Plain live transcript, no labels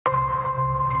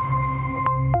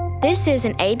This is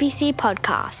an ABC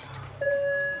podcast.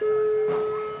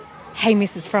 Hey,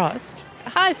 Mrs. Frost.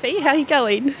 Hi, Fee. How are you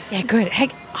going? Yeah, good. Hey,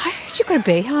 I heard you've got a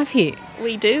beehive here.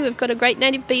 We do. We've got a great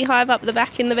native beehive up the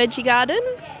back in the veggie garden.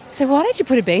 So why did you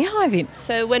put a beehive in?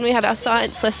 So when we have our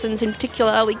science lessons in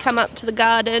particular, we come up to the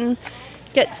garden,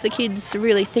 gets the kids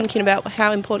really thinking about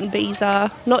how important bees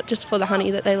are, not just for the honey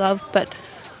that they love, but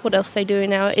what else they do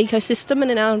in our ecosystem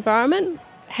and in our environment.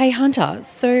 Hey, Hunter,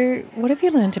 so what have you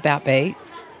learnt about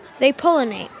bees? They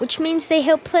pollinate, which means they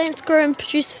help plants grow and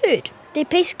produce food. They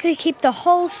basically keep the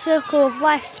whole circle of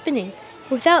life spinning.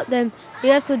 Without them,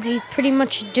 the Earth would be pretty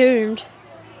much doomed.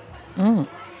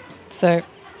 So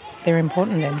they're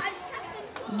important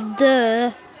then.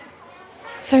 Duh.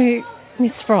 So,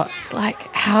 Miss Frost,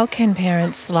 how can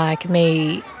parents like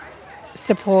me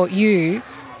support you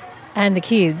and the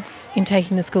kids in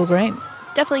taking the school green?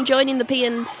 Definitely joining the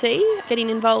PNC, getting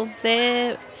involved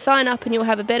there. Sign up and you'll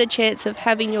have a better chance of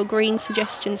having your green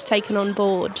suggestions taken on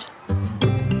board.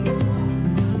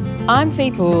 I'm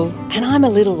Fee Poole, and I'm a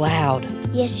little loud.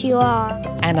 Yes, you are.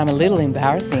 And I'm a little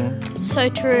embarrassing. So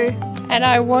true. And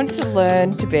I want to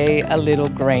learn to be a little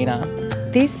greener.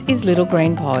 This is Little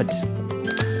Green Pod.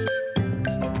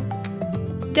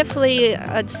 Definitely,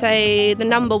 I'd say the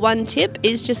number one tip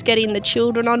is just getting the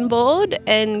children on board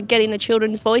and getting the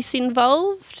children's voice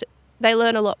involved. They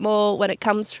learn a lot more when it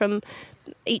comes from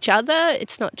each other.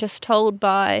 It's not just told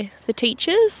by the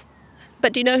teachers.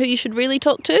 But do you know who you should really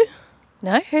talk to?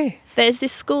 No, who? There's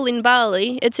this school in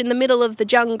Bali. It's in the middle of the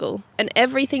jungle, and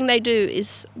everything they do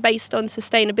is based on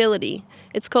sustainability.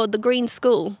 It's called the Green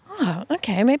School. Oh,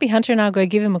 okay. Maybe Hunter and I'll go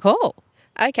give him a call.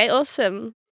 Okay,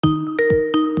 awesome.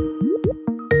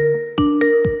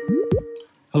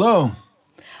 Hello.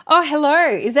 Oh, hello.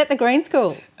 Is that the Green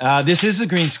School? This is the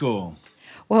Green School.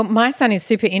 Well, my son is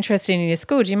super interested in your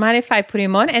school. Do you mind if I put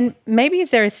him on? And maybe is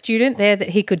there a student there that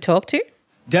he could talk to?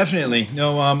 Definitely.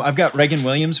 No, I've got Regan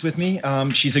Williams with me.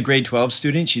 She's a grade 12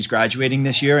 student. She's graduating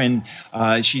this year, and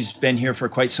she's been here for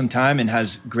quite some time and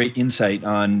has great insight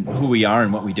on who we are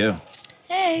and what we do.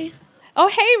 Hey. Oh,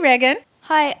 hey, Regan.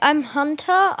 Hi, I'm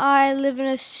Hunter. I live in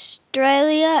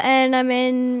Australia and I'm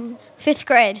in 5th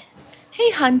grade. Hey,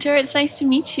 Hunter. It's nice to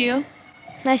meet you.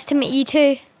 Nice to meet you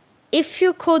too. If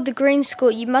you're called the Green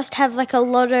School, you must have a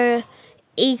lot of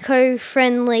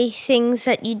eco-friendly things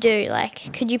that you do.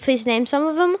 Could you please name some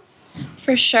of them?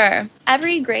 For sure.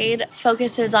 Every grade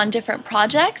focuses on different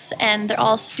projects, and they're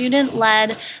all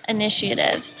student-led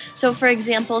initiatives. So, for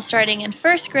example, starting in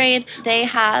 1st grade, they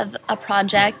have a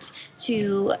project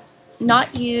to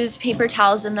not use paper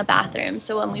towels in the bathroom.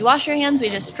 So when we wash our hands, we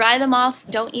just dry them off.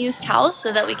 Don't use towels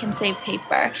so that we can save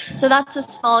paper. So that's a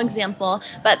small example,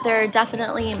 but there are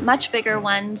definitely much bigger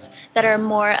ones that are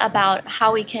more about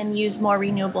how we can use more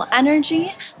renewable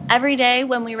energy. Every day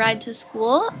when we ride to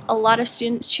school, a lot of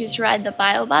students choose to ride the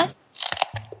biobus.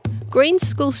 Green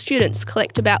School students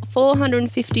collect about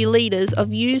 450 litres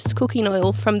of used cooking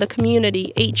oil from the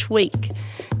community each week.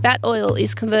 That oil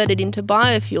is converted into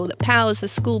biofuel that powers the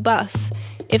school bus.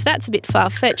 If that's a bit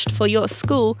far-fetched for your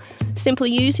school,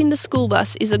 simply using the school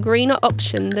bus is a greener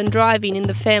option than driving in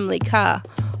the family car,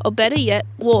 or better yet,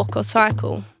 walk or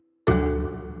cycle.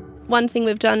 One thing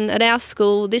we've done at our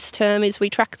school this term is we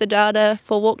track the data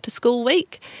for Walk to School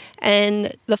week,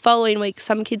 and the following week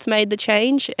some kids made the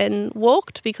change and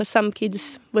walked because some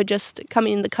kids were just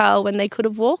coming in the car when they could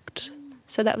have walked.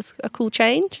 So that was a cool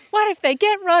change. What if they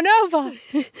get run over?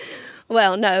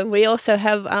 Well, no, we also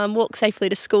have Walk Safely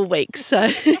to School weeks, so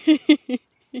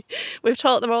we've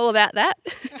taught them all about that,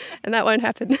 and that won't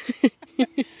happen.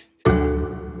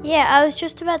 Yeah, I was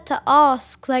just about to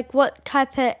ask, what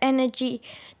type of energy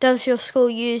does your school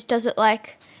use? Does it,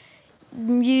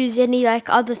 use any,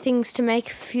 other things to make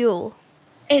fuel?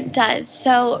 It does.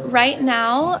 So right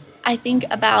now, I think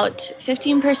about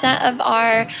 15% of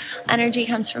our energy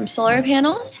comes from solar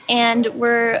panels, and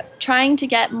we're trying to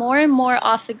get more and more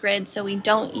off the grid so we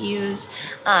don't use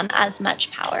as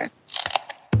much power.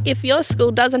 If your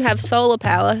school doesn't have solar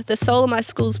power, the Solar My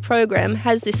Schools program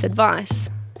has this advice.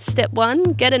 Step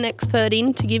 1, get an expert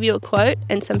in to give you a quote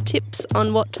and some tips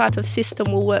on what type of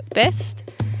system will work best.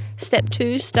 Step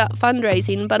 2, start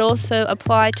fundraising, but also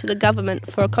apply to the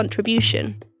government for a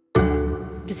contribution.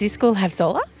 Does this school have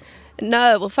solar?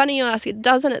 No, well, funny you ask, it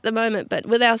doesn't at the moment, but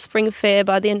with our spring fair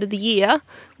by the end of the year,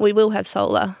 we will have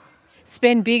solar.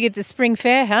 Spend big at the spring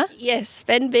fair, huh? Yes,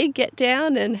 spend big, get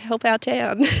down and help our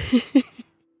town.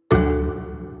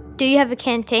 Do you have a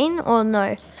canteen or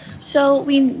no? So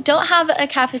we don't have a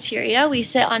cafeteria. We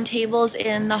sit on tables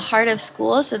in the heart of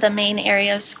school, so the main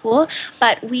area of school,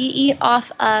 but we eat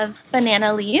off of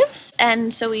banana leaves,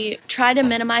 and so we try to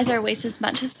minimize our waste as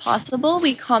much as possible.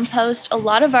 We compost a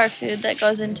lot of our food that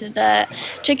goes into the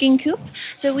chicken coop.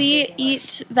 So we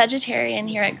eat vegetarian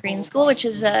here at Green School, which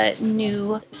is a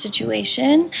new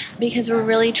situation because we're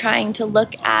really trying to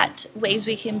look at ways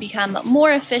we can become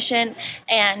more efficient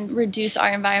and reduce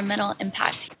our environmental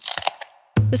impact.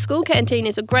 The school canteen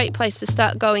is a great place to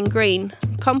start going green.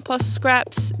 Compost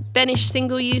scraps, banish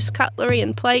single-use cutlery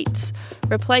and plates,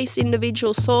 replace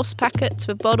individual sauce packets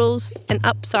with bottles, and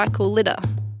upcycle litter.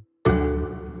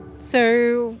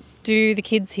 So do the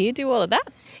kids here do all of that?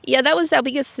 Yeah, that was our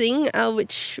biggest thing,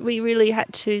 which we really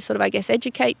had to sort of,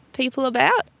 educate people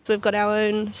about. We've got our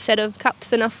own set of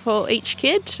cups, enough for each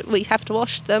kid. We have to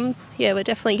wash them. Yeah, we're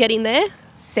definitely getting there.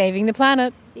 Saving the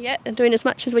planet. Yeah, and doing as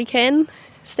much as we can,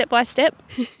 step by step.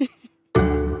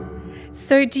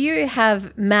 So do you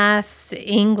have maths,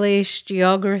 English,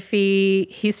 geography,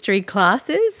 history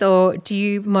classes, or do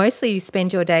you mostly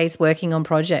spend your days working on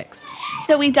projects?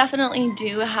 So we definitely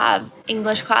do have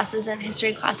English classes and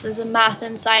history classes and math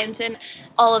and science and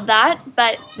all of that,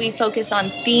 but we focus on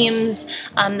themes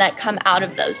that come out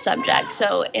of those subjects.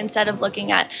 So instead of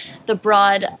looking at the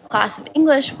broad class of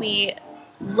English, we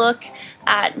look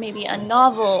at maybe a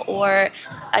novel or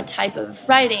a type of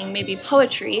writing, maybe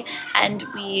poetry, and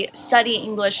we study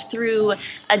English through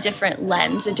a different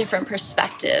lens, a different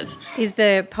perspective. Is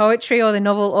the poetry or the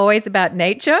novel always about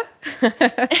nature?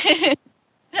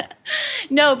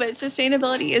 No, but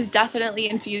sustainability is definitely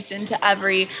infused into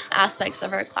every aspect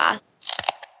of our class.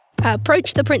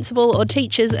 Approach the principal or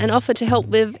teachers and offer to help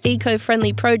with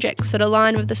eco-friendly projects that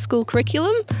align with the school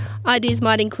curriculum. Ideas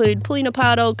might include pulling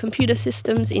apart old computer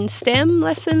systems in STEM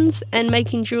lessons and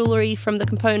making jewellery from the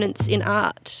components in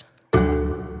art.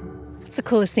 What's the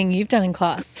coolest thing you've done in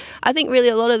class? I think really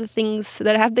a lot of the things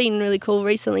that have been really cool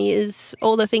recently is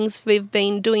all the things we've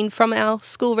been doing from our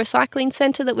school recycling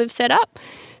centre that we've set up.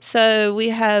 So we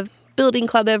have building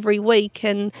club every week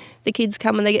and the kids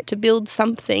come and they get to build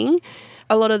something.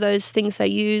 A lot of those things they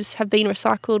use have been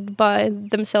recycled by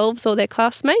themselves or their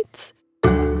classmates.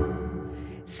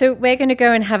 So we're going to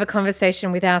go and have a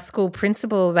conversation with our school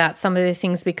principal about some of the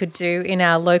things we could do in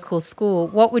our local school.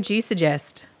 What would you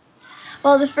suggest?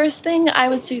 Well, the first thing I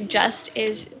would suggest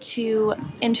is to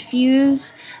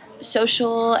infuse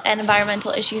social and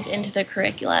environmental issues into the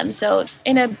curriculum. So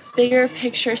in a bigger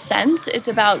picture sense, it's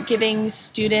about giving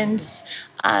students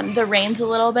the reins a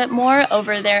little bit more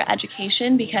over their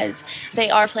education because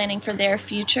they are planning for their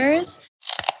futures.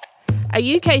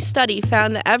 A UK study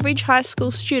found the average high school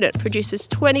student produces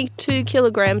 22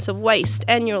 kilograms of waste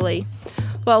annually,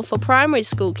 while for primary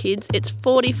school kids it's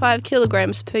 45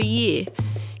 kilograms per year.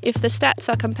 If the stats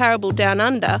are comparable down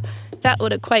under, that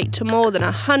would equate to more than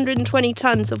 120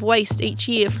 tonnes of waste each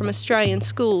year from Australian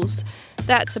schools.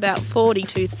 That's about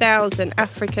 42,000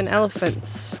 African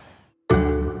elephants.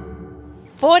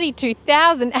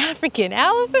 42,000 African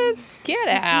elephants? Get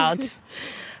out.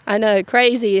 I know,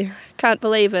 crazy. Can't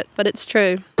believe it, but it's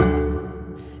true.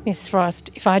 Miss Frost,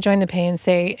 if I join the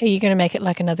PNC, are you going to make it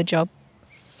like another job?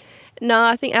 No,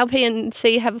 I think our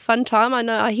PNC have a fun time.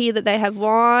 I hear that they have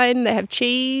wine, they have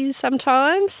cheese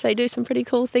sometimes. They do some pretty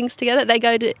cool things together. They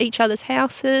go to each other's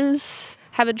houses,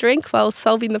 have a drink while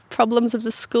solving the problems of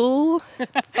the school,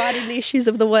 fighting the issues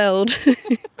of the world.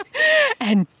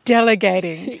 And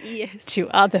delegating Yes. to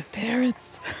other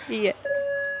parents. Yeah.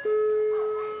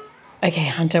 Okay,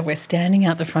 Hunter, we're standing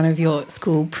out the front of your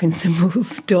school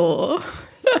principal's door.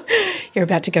 You're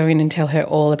about to go in and tell her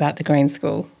all about the Green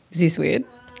School. Is this weird?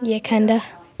 Yeah, kinda.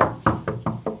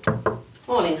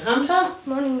 Morning, Hunter.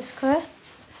 Morning, Miss Claire.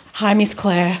 Hi, Miss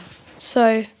Claire.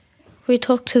 So, we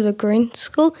talked to the Green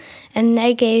School and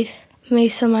they gave me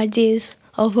some ideas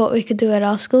of what we could do at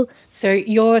our school. So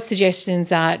your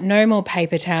suggestions are no more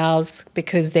paper towels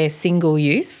because they're single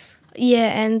use. Yeah,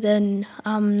 and then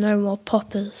no more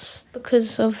poppers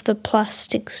because of the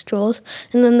plastic straws.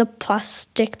 And then the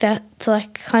plastic that's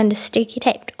like kind of sticky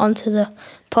taped onto the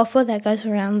popper that goes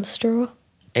around the straw.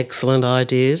 Excellent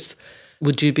ideas.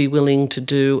 Would you be willing to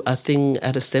do a thing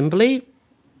at assembly?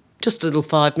 Just a little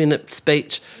 5-minute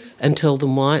speech and tell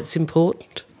them why it's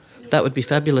important? That would be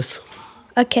fabulous.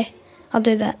 Okay, I'll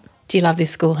do that. Do you love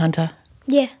this school, Hunter?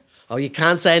 Yeah. Oh, you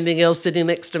can't say anything else sitting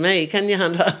next to me, can you,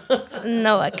 Hunter?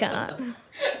 No, I can't.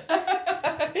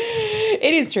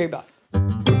 It is true, but...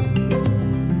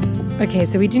 Okay,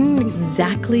 so we didn't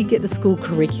exactly get the school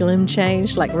curriculum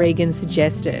changed like Regan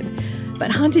suggested,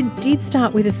 but Hunter did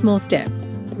start with a small step,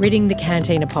 ridding the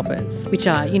canteen of poppers, which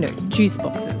are, juice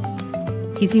boxes.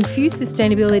 He's infused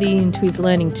sustainability into his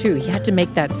learning too. He had to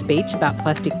make that speech about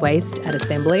plastic waste at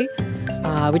assembly,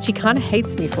 which he kind of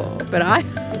hates me for, but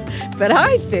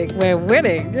I think we're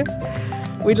winning.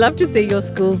 We'd love to see your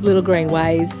school's Little Green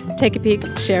ways. Take a pic,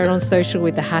 share it on social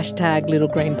with the hashtag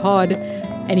 #LittleGreenPod,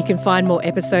 and you can find more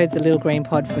episodes of Little Green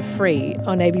Pod for free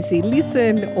on ABC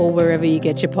Listen or wherever you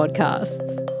get your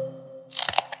podcasts.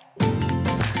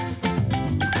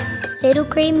 Little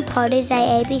Green Pod is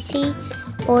a ABC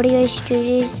Audio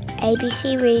Studios,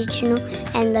 ABC Regional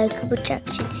and Local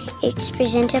production. It's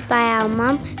presented by our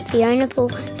mum, Fiona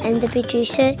Bull, and the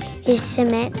producer is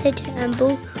Samantha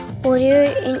Turnbull. Audio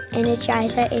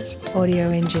energizer is Audio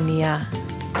engineer.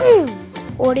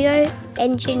 Audio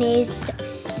engineers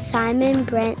Simon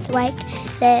Branthwaite.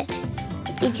 The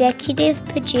executive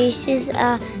producers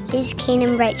are Liz Keane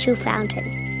and Rachel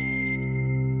Fountain.